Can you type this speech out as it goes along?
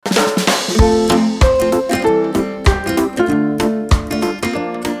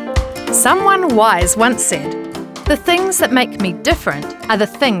wise once said, "The things that make me different are the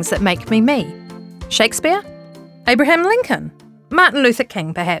things that make me me." Shakespeare? Abraham Lincoln? Martin Luther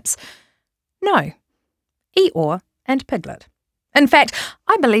King, perhaps? No. Eeyore and Piglet. In fact,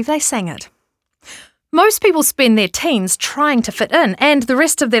 I believe they sang it. Most people spend their teens trying to fit in and the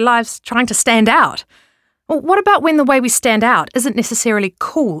rest of their lives trying to stand out. Well, what about when the way we stand out isn't necessarily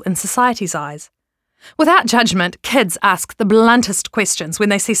cool in society's eyes? Without judgment, kids ask the bluntest questions when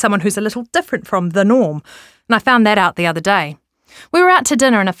they see someone who's a little different from the norm, and I found that out the other day. We were out to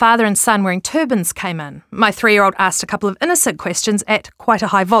dinner and a father and son wearing turbans came in. My 3-year-old asked a couple of innocent questions at quite a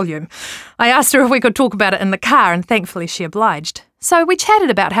high volume. I asked her if we could talk about it in the car and thankfully she obliged. So we chatted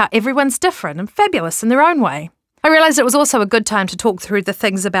about how everyone's different and fabulous in their own way. I realised it was also a good time to talk through the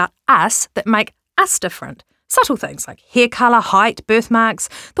things about us that make us different. Subtle things like hair colour, height, birthmarks,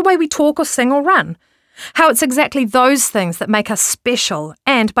 the way we talk or sing or run. How it's exactly those things that make us special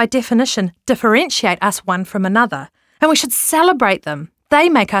and, by definition, differentiate us one from another. And we should celebrate them. They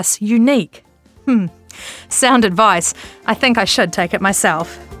make us unique. Sound advice. I think I should take it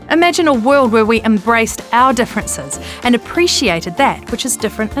myself. Imagine a world where we embraced our differences and appreciated that which is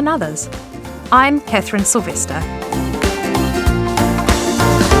different in others. I'm Catherine Sylvester.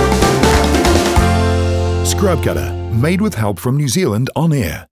 Scrub Cutter, made with help from New Zealand On Air.